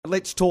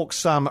let's talk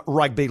some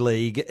rugby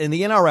league. In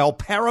the NRL,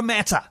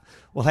 Parramatta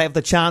will have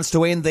the chance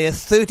to end their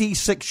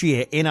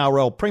 36-year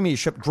NRL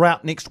Premiership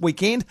drought next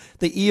weekend.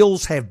 The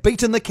Eels have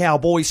beaten the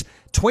Cowboys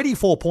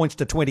 24 points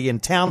to 20 in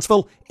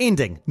Townsville,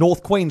 ending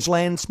North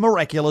Queensland's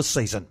miraculous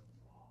season.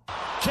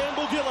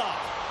 Campbell Gillard.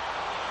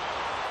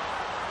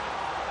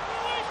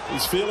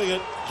 He's feeling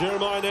it.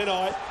 Jeremiah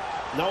Nenai.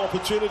 No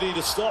opportunity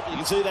to stop. You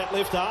can see that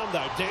left arm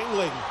though,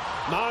 dangling.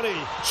 Marnie,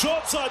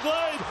 short side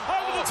lead,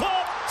 over the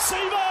top,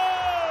 Sivo!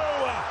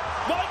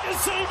 Micah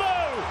Sivo!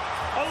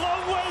 A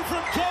long way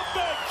from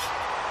comeback.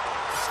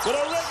 But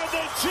I reckon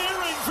they're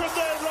cheering from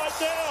there right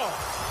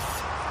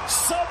now.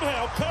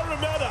 Somehow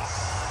Parramatta,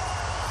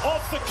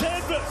 off the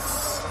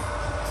canvas,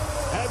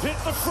 have hit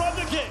the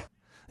front again.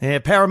 Yeah,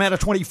 Parramatta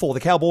 24, the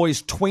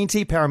Cowboys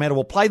 20. Parramatta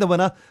will play the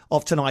winner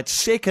of tonight's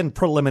second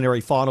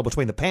preliminary final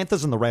between the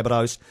Panthers and the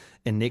Rabbitohs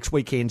in next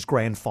weekend's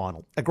grand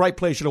final. A great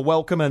pleasure to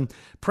welcome in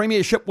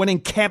premiership winning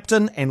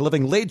captain and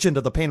living legend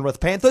of the Penrith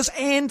Panthers,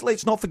 and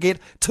let's not forget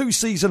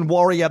two-season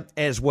warrior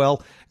as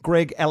well,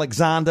 Greg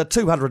Alexander,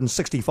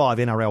 265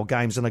 NRL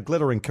games in a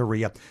glittering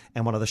career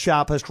and one of the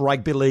sharpest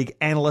rugby league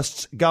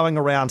analysts going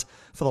around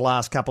for the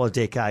last couple of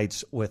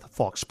decades with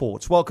Fox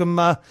Sports. Welcome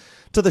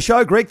to the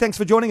show, Greg. Thanks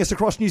for joining us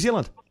across New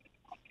Zealand.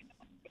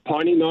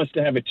 Piney, nice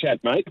to have a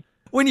chat, mate.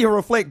 When you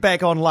reflect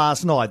back on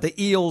last night, the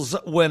Eels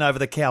win over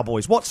the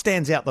Cowboys, what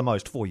stands out the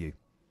most for you?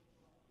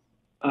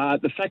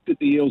 The fact that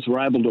the Eels were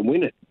able to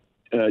win it,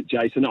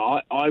 Jason.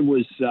 I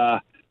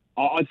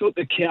thought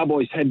the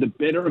Cowboys had the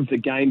better of the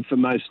game for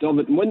most of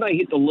it. And when they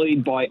hit the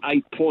lead by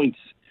 8 points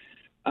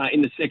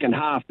in the second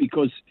half,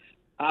 because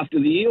after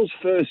the Eels'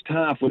 first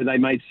half where they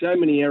made so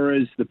many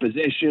errors, the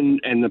possession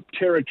and the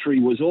territory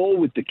was all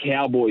with the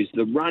Cowboys.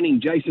 The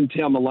running, Jason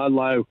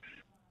Taumalolo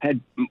had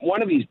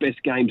one of his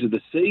best games of the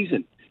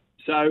season.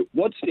 So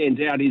what stands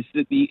out is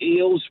that the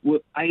Eels were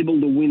able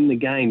to win the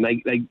game.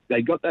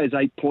 They got those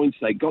 8 points.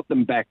 They got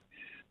them back.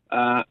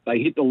 They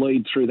hit the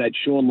lead through that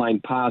Sean Lane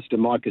pass to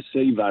Micah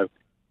Sivo,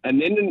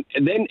 and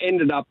then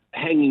ended up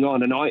hanging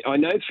on. And I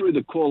know through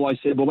the call I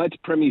said, well, that's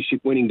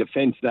premiership winning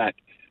defence that.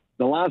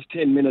 The last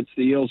 10 minutes,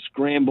 the Eels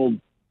scrambled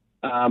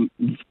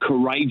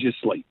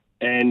courageously.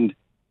 And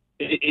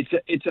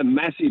it's a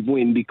massive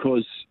win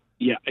because,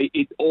 yeah,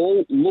 it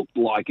all looked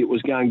like it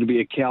was going to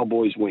be a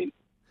Cowboys win.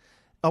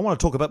 I want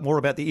to talk a bit more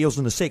about the Eels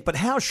in a sec, but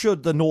how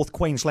should the North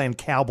Queensland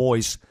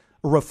Cowboys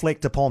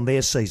reflect upon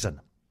their season?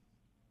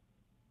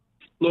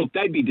 Look,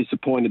 they'd be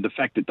disappointed the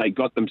fact that they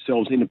got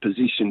themselves in a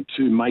position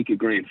to make a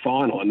grand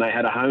final, and they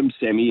had a home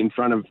semi in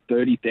front of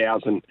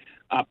 30,000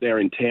 up there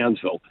in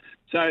Townsville.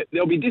 So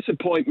there'll be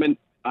disappointment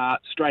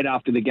straight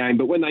after the game,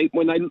 but when they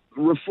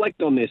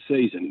reflect on their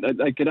season,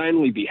 they could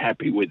only be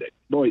happy with it.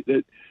 Boy,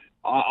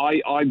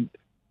 I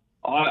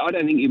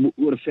don't think you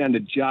would have found a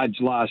judge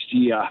last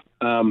year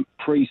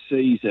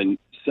pre-season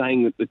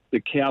saying that the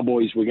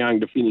Cowboys were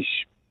going to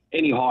finish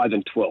any higher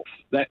than 12th.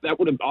 That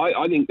would have,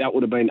 I think that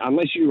would have been,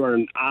 unless you were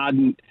an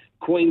ardent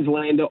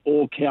Queenslander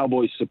or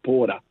Cowboys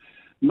supporter,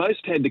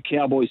 most had the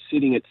Cowboys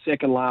sitting at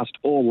second last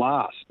or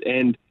last.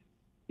 And,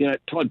 you know,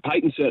 Todd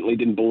Payton certainly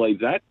didn't believe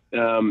that.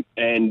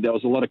 And there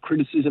was a lot of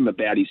criticism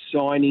about his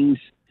signings.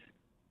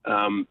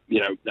 You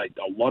know,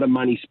 a lot of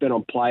money spent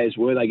on players.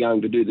 Were they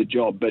going to do the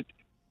job? But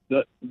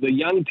the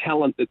young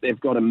talent that they've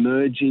got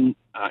emerging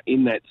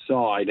in that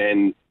side,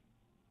 and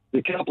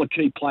the couple of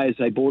key players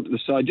they brought to the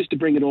side, just to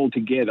bring it all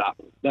together,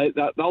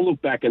 they'll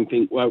look back and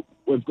think, well,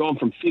 we've gone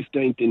from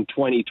 15th in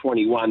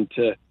 2021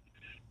 to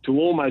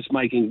almost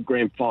making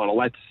grand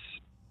final.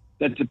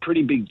 That's a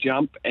pretty big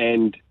jump,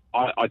 and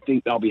I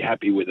think they'll be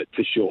happy with it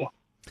for sure.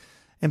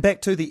 And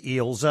back to the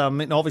Eels,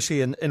 and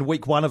obviously in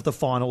week one of the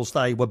finals,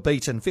 they were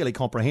beaten fairly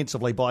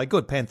comprehensively by a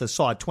good Panthers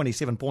side,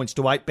 27 points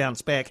to 8,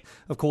 bounced back,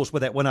 of course,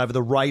 with that win over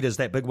the Raiders,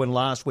 that big win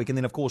last week, and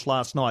then, of course,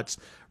 last night's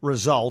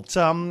result.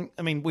 I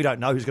mean, we don't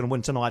know who's going to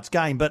win tonight's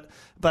game, but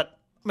I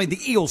mean, the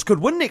Eels could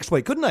win next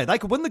week, couldn't they? They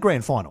could win the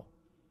grand final.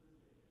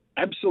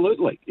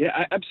 Absolutely.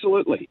 Yeah,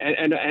 absolutely.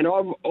 And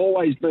I've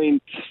always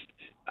been...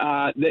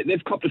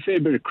 they've copped a fair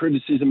bit of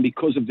criticism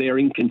because of their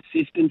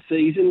inconsistent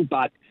season,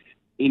 but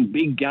in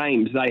big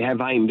games, they have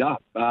aimed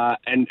up,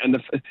 and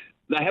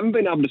they haven't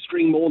been able to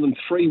string more than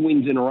 3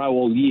 wins in a row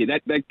all year.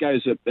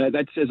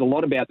 That says a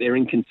lot about their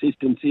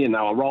inconsistency, and they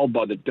were rolled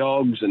by the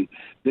Dogs, and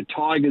the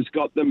Tigers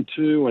got them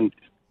too, and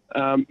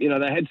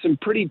they had some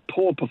pretty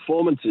poor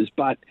performances.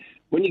 But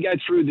when you go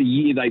through the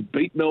year, they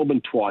beat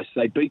Melbourne twice,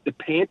 they beat the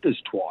Panthers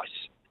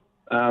twice,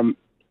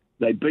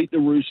 they beat the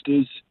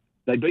Roosters,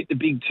 they beat the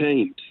big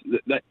teams.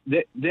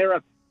 They're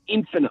a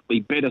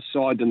infinitely better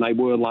side than they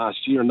were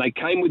last year, and they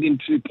came within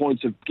 2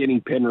 points of getting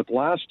Penrith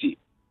last year.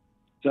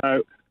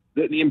 So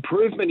the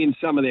improvement in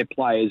some of their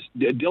players,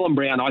 Dylan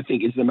Brown, I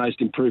think, is the most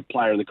improved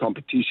player in the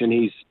competition.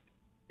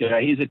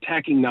 His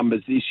attacking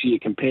numbers this year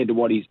compared to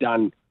what he's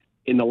done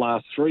in the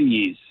last 3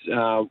 years,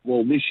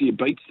 this year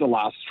beats the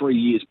last 3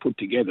 years put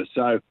together.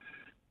 So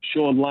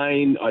Sean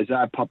Lane,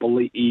 Isaiah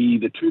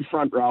Papali'i, the 2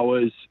 front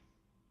rowers,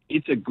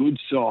 it's a good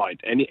side,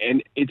 and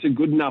it's a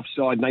good enough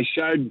side. And they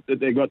showed that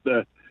they've got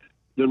the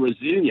the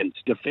resilience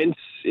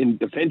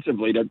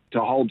defensively to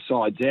hold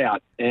sides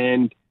out.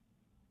 And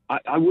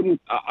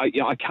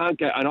I can't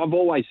go. And I've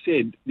always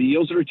said the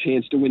Eels are a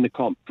chance to win the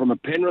comp. From a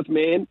Penrith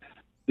man,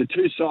 the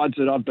two sides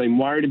that I've been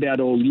worried about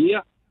all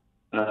year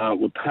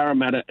were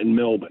Parramatta and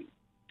Melbourne.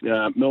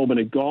 Melbourne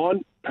are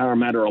gone,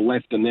 Parramatta are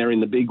left, and they're in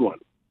the big one.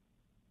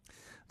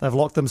 They've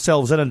locked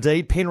themselves in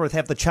indeed. Penrith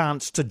have the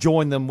chance to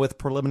join them with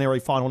preliminary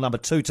final number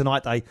 2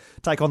 tonight. They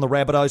take on the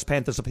Rabbitohs.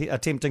 Panthers are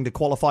attempting to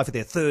qualify for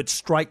their third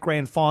straight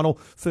grand final.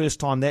 First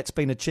time that's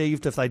been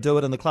achieved if they do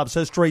it in the club's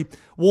history.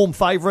 Warm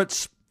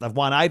favourites. They've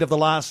won 8 of the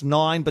last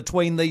 9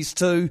 between these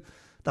two.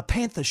 The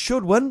Panthers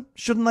should win,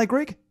 shouldn't they,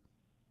 Greg?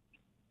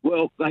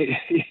 Well, they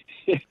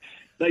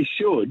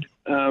should,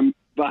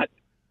 but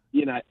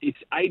it's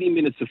 80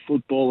 minutes of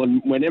football,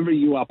 and whenever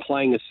you are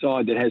playing a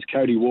side that has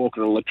Cody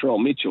Walker and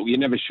Latrell Mitchell, you're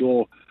never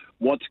sure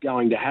what's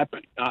going to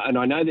happen. And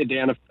I know they're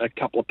down a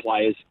couple of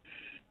players.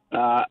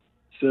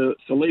 So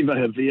Saliva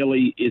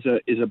Havili is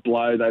a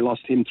blow. They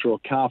lost him through a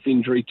calf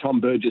injury. Tom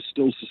Burgess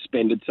still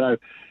suspended. So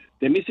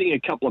they're missing a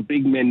couple of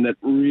big men that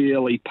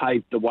really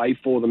paved the way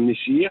for them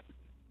this year.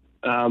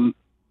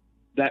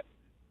 That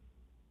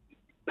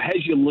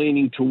has you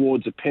leaning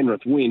towards a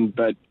Penrith win,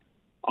 but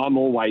I'm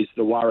always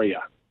the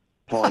worrier,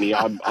 Piney.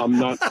 I'm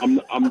not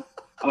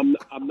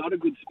a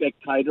good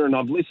spectator, and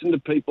I've listened to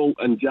people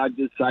and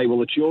judges say,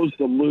 well, it's yours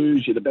to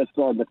lose. You're the best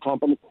side in the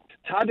comp. It's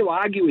hard to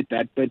argue with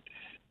that, but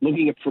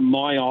looking at it from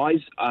my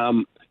eyes,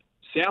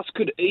 South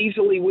could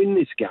easily win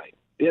this game.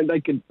 Yeah, they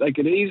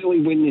could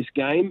easily win this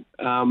game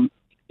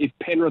if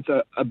Penrith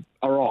are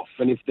off,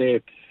 and if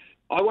they're,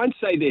 I won't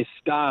say they're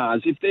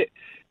stars. If they're,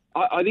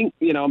 I think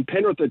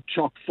Penrith are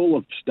chock full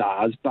of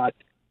stars, but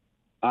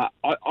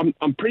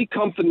I'm pretty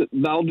confident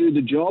they'll do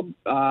the job.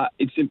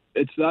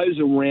 It's those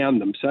around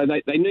them. So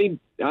they need,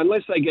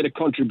 unless they get a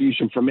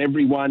contribution from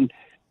everyone,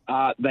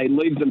 they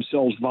leave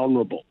themselves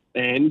vulnerable.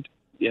 And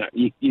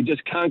you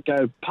just can't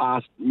go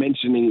past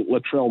mentioning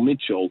Latrell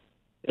Mitchell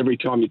every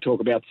time you talk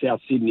about South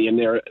Sydney and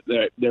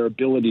their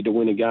ability to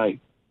win a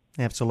game.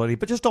 Absolutely.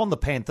 But just on the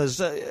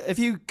Panthers, if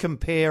you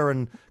compare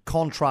and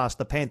contrast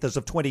the Panthers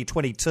of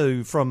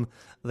 2022 from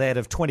that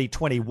of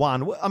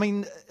 2021, I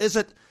mean, is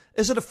it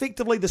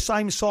effectively the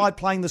same side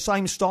playing the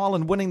same style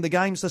and winning the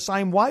games the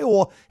same way,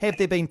 or have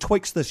there been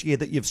tweaks this year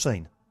that you've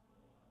seen?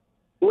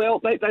 Well,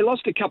 they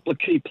lost a couple of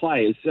key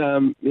players.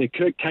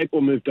 Kurt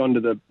Capewell moved on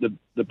to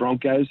the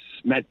Broncos.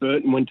 Matt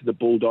Burton went to the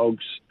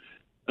Bulldogs.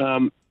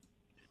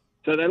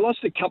 So they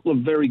lost a couple of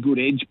very good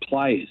edge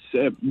players.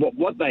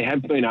 What they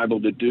have been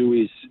able to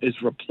do is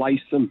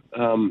replace them.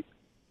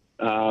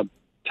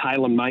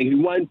 Taylor May,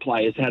 who won't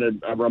play, has had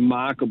a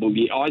remarkable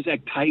year.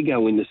 Isaac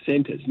Tago in the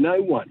centres.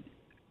 No one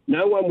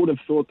would have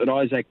thought that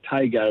Isaac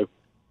Tago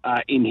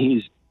in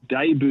his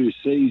debut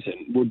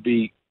season would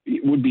be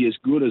as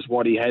good as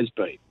what he has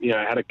been.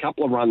 Had a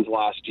couple of runs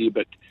last year,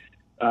 but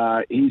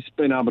he's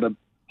been able to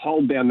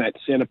hold down that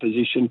centre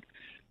position.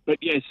 But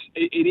yes,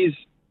 it is.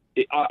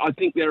 I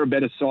think they're a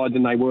better side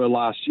than they were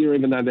last year,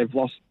 even though they've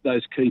lost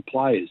those key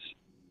players.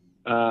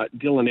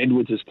 Dylan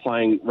Edwards is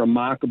playing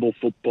remarkable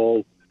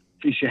football.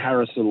 Fisher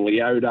Harris and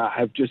Leota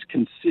have just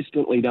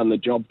consistently done the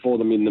job for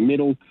them in the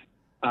middle.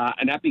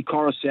 And Api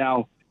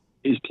Coruscant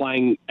is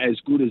playing as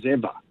good as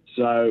ever.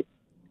 So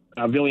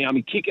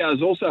Viliami Kikau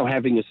is also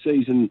having a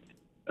season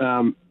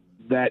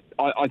that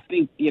I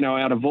think,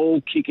 out of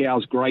all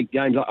Kikau's great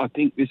games, I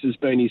think this has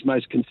been his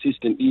most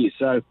consistent year.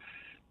 So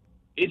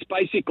it's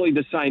basically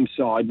the same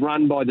side,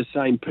 run by the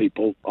same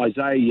people: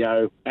 Isaiah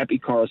Yeo, Api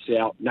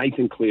Coruscant,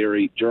 Nathan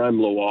Cleary, Jerome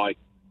Luai,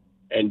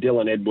 and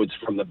Dylan Edwards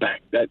from the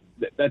back.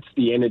 That's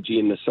the energy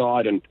in the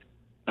side, and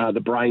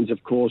the brains,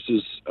 of course,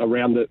 is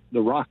around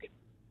the ruck.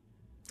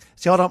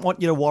 See, I don't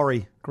want you to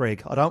worry,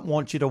 Greg. I don't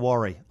want you to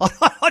worry.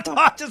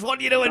 I just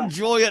want you to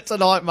enjoy it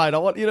tonight, mate. I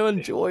want you to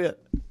enjoy it.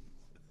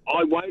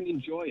 I won't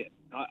enjoy it.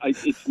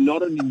 It's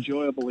not an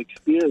enjoyable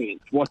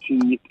experience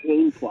watching your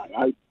team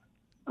play.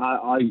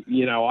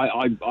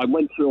 I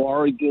went through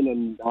Oregon,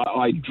 and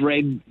I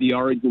dread the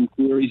Oregon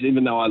series,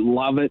 even though I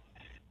love it.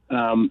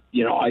 I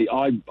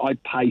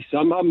pace.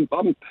 I'm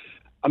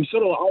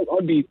sort of.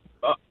 I'd be.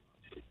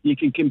 You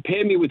can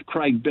compare me with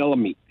Craig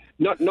Bellamy.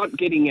 Not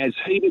getting as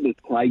heated as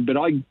Craig, but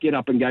I get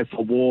up and go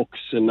for walks,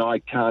 and I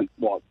can't.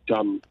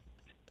 I'm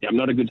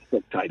not a good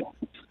spectator.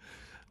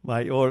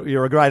 Mate,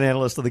 you're a great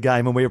analyst of the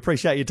game, and we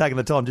appreciate you taking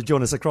the time to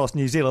join us across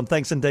New Zealand.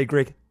 Thanks indeed,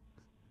 Greg.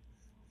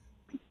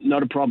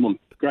 Not a problem.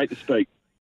 Great to speak.